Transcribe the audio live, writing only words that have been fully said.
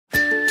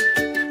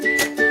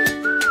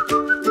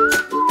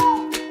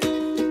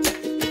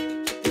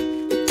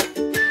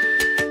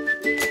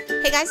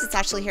Hey guys, it's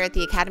Ashley here at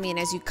the Academy, and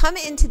as you come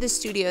into the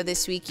studio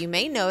this week, you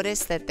may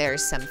notice that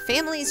there's some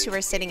families who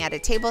are sitting at a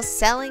table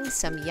selling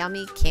some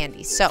yummy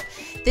candy. So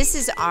this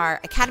is our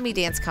Academy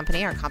Dance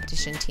Company, our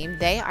competition team.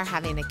 They are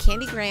having a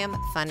Candygram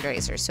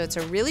fundraiser. So it's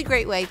a really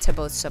great way to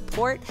both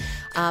support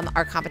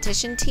our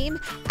competition team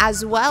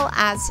as well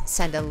as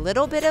send a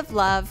little bit of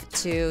love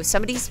to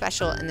somebody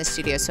special in the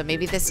studio. So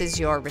maybe this is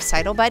your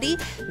recital buddy,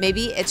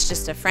 maybe it's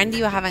just a friend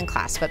you have in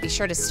class, but be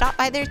sure to stop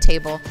by their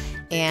table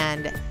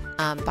and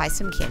buy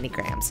some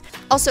Candygrams.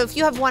 Also, if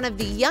you have one of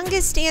the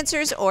youngest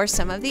dancers or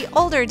some of the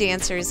older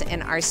dancers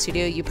in our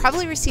studio, you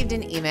probably received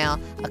an email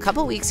a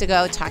couple weeks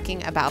ago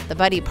talking about the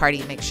buddy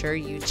party. Make sure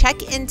you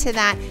check into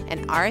that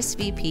and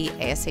RSVP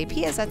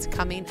ASAP as that's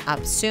coming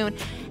up soon.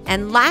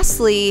 And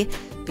lastly,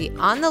 be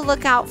on the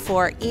lookout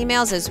for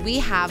emails as we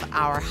have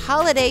our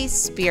Holiday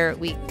Spirit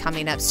Week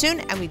coming up soon,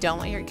 and we don't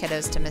want your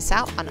kiddos to miss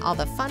out on all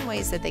the fun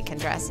ways that they can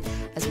dress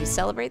as we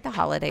celebrate the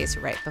holidays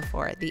right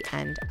before the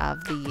end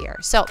of the year.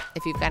 So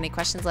if you've got any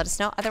questions, let us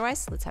know.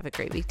 Otherwise, let's have a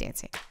great week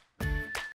dancing.